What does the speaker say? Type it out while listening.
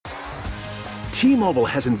T-Mobile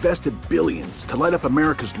has invested billions to light up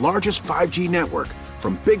America's largest 5G network,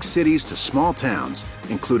 from big cities to small towns,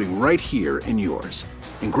 including right here in yours.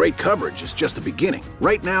 And great coverage is just the beginning.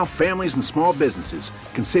 Right now, families and small businesses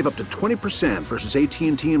can save up to 20% versus AT&T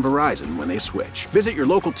and Verizon when they switch. Visit your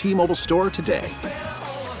local T-Mobile store today.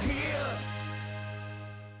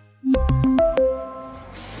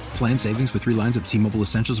 Plan savings with 3 lines of T-Mobile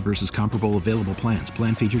Essentials versus comparable available plans.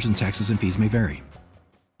 Plan features and taxes and fees may vary.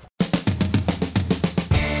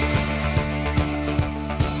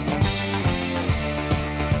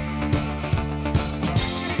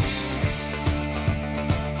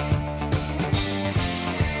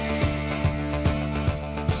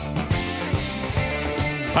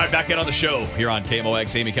 All right, back in on the show here on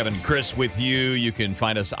KMOX. Amy, Kevin, Chris with you. You can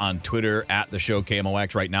find us on Twitter at the show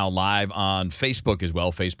KMOX, right now live on Facebook as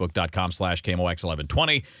well,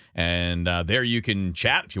 facebook.com/KMOX1120. And there you can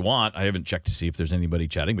chat if you want. I haven't checked to see if there's anybody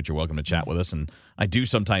chatting, but you're welcome to chat with us. And I do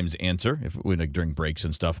sometimes answer during breaks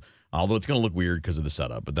and stuff, although it's going to look weird because of the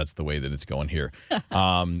setup, but that's the way that it's going here.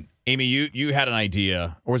 Amy, you had an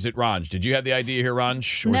idea, or was it Ranj? Did you have the idea here,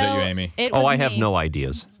 Ranj? Or was that you, Amy? I have no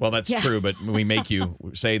ideas. Well, that's true, but we make you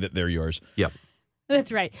say that they're yours. Yep.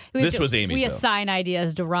 That's right. This was Amy's, We though. assign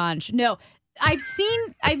ideas to Ranj. No, I've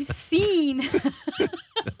seen.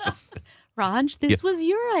 Ranj, this was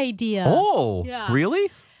your idea. Oh, Yeah.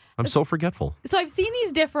 really? I'm so forgetful. So I've seen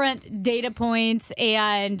these different data points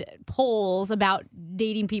and polls about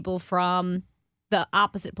dating people from the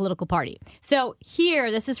opposite political party. So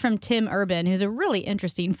here, this is from Tim Urban, who's a really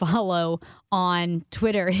interesting follow on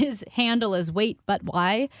Twitter. His handle is Wait But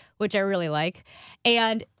Why, which I really like.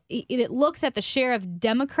 And it looks at the share of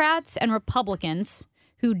Democrats and Republicans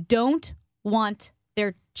who don't want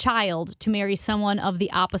their child to marry someone of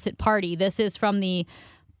the opposite party. This is from the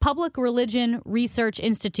Public Religion Research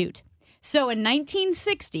Institute. So in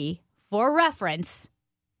 1960, for reference,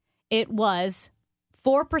 it was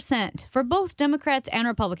 4% for both Democrats and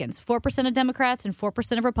Republicans. 4% of Democrats and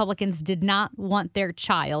 4% of Republicans did not want their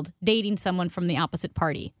child dating someone from the opposite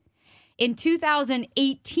party. In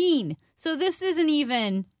 2018, so this isn't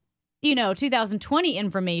even, 2020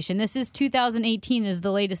 information. This is 2018 is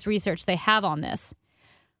the latest research they have on this.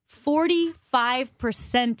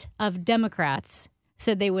 45% of Democrats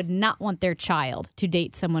said they would not want their child to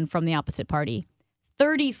date someone from the opposite party.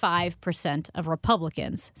 35% of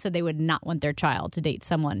Republicans said they would not want their child to date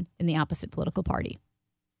someone in the opposite political party.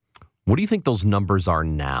 What do you think those numbers are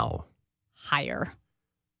now? Higher.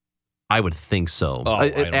 I would think so. Oh, I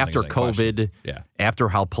don't after think it's COVID, after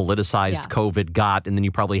how politicized COVID got, and then you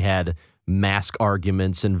probably had mask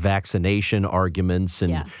arguments and vaccination arguments.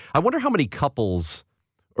 And I wonder how many couples,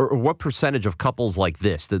 or what percentage of couples like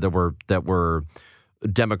this that were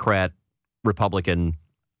Democrat, Republican,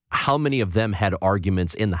 how many of them had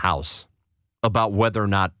arguments in the house about whether or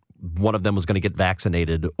not one of them was going to get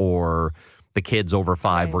vaccinated or the kids over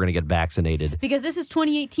 5 were going to get vaccinated? Because this is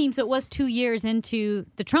 2018, so it was 2 years into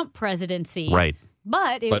the Trump presidency. Right.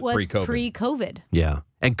 But it was pre-COVID. pre-COVID. Yeah.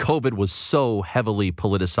 And COVID was so heavily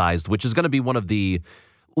politicized, which is going to be one of the,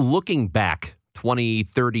 looking back 20,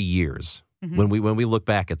 30 years, when we look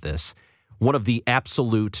back at this, one of the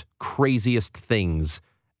absolute craziest things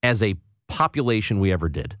as a population we ever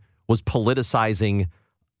did was politicizing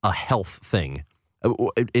a health thing.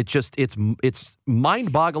 It's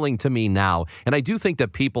mind-boggling to me now. And I do think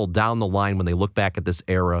that people down the line, when they look back at this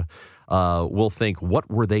era, will think, what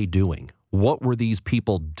were they doing? What were these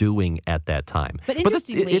people doing at that time? But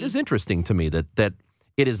interestingly, it is interesting to me that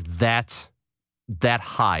it is that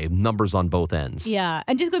high, numbers on both ends. Yeah.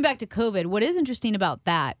 And just going back to COVID, what is interesting about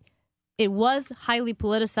that, it was highly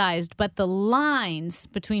politicized, but the lines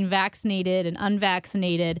between vaccinated and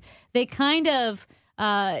unvaccinated, they kind of,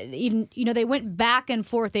 they went back and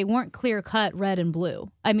forth. They weren't clear cut red and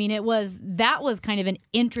blue. I mean, that was kind of an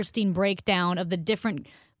interesting breakdown of the different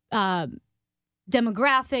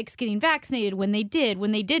demographics getting vaccinated, when they did,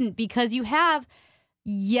 when they didn't, because you have,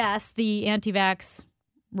 yes, the anti-vax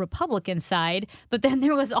Republican side, but then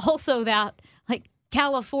there was also that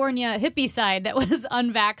California hippie side that was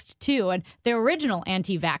unvaxxed too, and the original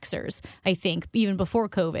anti-vaxxers, I think, even before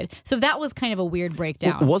COVID. So that was kind of a weird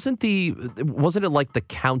breakdown. Wasn't it like the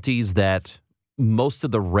counties that most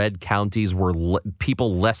of the red counties were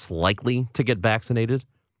people less likely to get vaccinated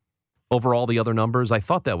over all the other numbers? I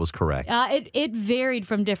thought that was correct. It varied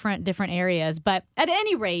from different areas, but at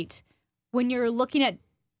any rate, when you're looking at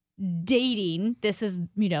dating, this is,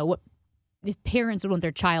 what if parents would want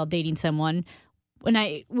their child dating someone.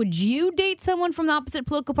 Would you date someone from the opposite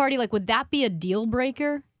political party? Would that be a deal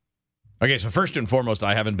breaker? Okay, so first and foremost,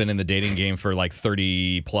 I haven't been in the dating game for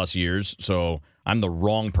 30 plus years, so I'm the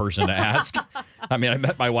wrong person to ask. I mean, I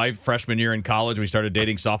met my wife freshman year in college. We started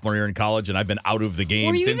dating sophomore year in college, and I've been out of the game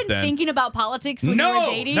Were you since even then. thinking about politics when you were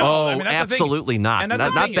dating? No, Oh, I mean, that's absolutely not. And that's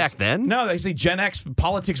Not the thing back is- then. No, they say Gen X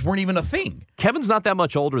politics weren't even a thing. Kevin's not that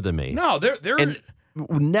much older than me. No, they're And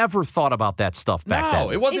never thought about that stuff back then.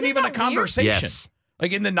 No, it wasn't Isn't even a that weird? conversation. Yes.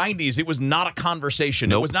 Like in the 90s, it was not a conversation.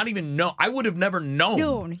 Nope. It was not even I would have never known.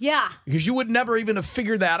 Noon, yeah. Because you would never even have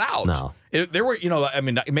figured that out. No. There were, I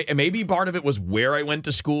mean, maybe part of it was where I went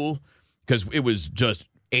to school because it was just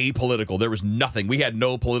apolitical. There was nothing. We had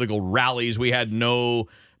no political rallies. We had no,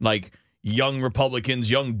 young Republicans,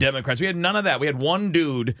 young Democrats. We had none of that. We had one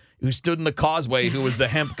dude who stood in the causeway who was the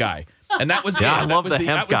hemp guy. And that was Yeah, it. I love the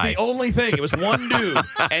hemp That guy. was the only thing. It was one dude.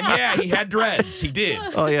 And yeah, he had dreads. He did.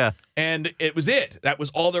 Oh, yeah. And it was it. That was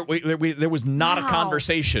all there. There was not a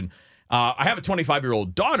conversation. I have a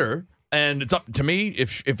 25-year-old daughter, and it's up to me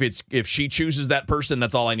if she chooses that person.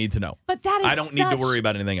 That's all I need to know. But that is I don't need to worry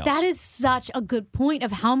about anything else. That is such a good point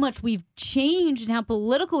of how much we've changed and how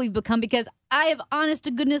political we've become, because I have, honest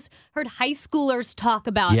to goodness, heard high schoolers talk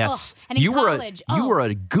about Yes. and in you college. you were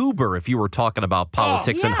a goober if you were talking about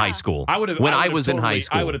politics in yeah. high school. I would have when I was in high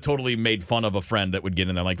school. I would have totally made fun of a friend that would get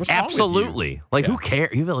in there like, what's wrong with you? Absolutely. Like, who cares?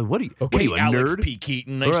 You'd be like, what are you? Okay, what are you, a Alex nerd? P.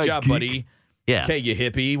 Keaton, nice All right, job, geek. buddy. Yeah. Okay, you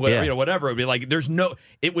hippie, whatever, Yeah. whatever. It'd be like,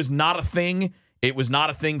 it was not a thing. It was not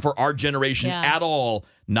a thing for our generation at all.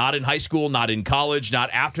 Not in high school, not in college, not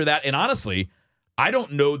after that. And honestly, I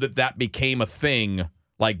don't know that became a thing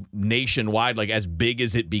like nationwide, like as big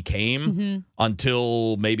as it became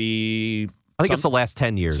until maybe. I think it's the last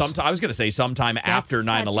 10 years. I was going to say sometime after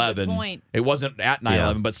such a good 9/11. point. It wasn't at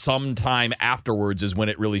 9/11, but sometime afterwards is when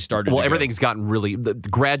it really started. Well, to everything's gotten really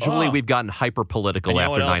gradually. We've gotten hyper political and you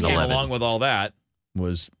know after what else came 9/11. along with all that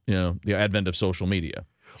was the advent of social media.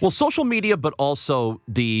 Well, social media, but also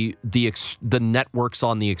the networks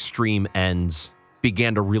on the extreme ends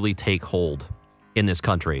began to really take hold in this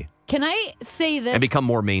country Can I say this and become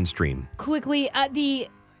more mainstream. quickly?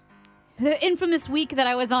 The infamous week that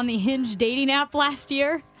I was on the Hinge dating app last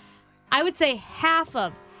year, I would say half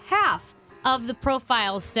of the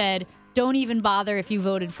profiles said, "Don't even bother if you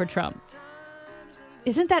voted for Trump."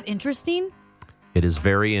 Isn't that interesting? It is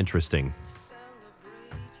very interesting.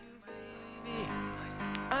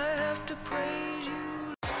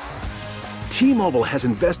 T-Mobile has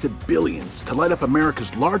invested billions to light up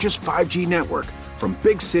America's largest 5G network, from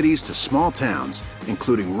big cities to small towns,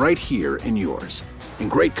 including right here in yours. And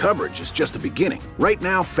great coverage is just the beginning. Right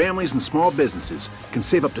now, families and small businesses can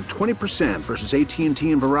save up to 20% versus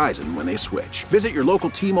AT&T and Verizon when they switch. Visit your local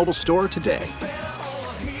T-Mobile store today.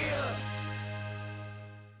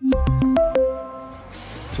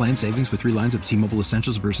 Plan savings with 3 lines of T-Mobile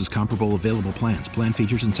Essentials versus comparable available plans. Plan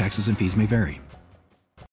features and taxes and fees may vary.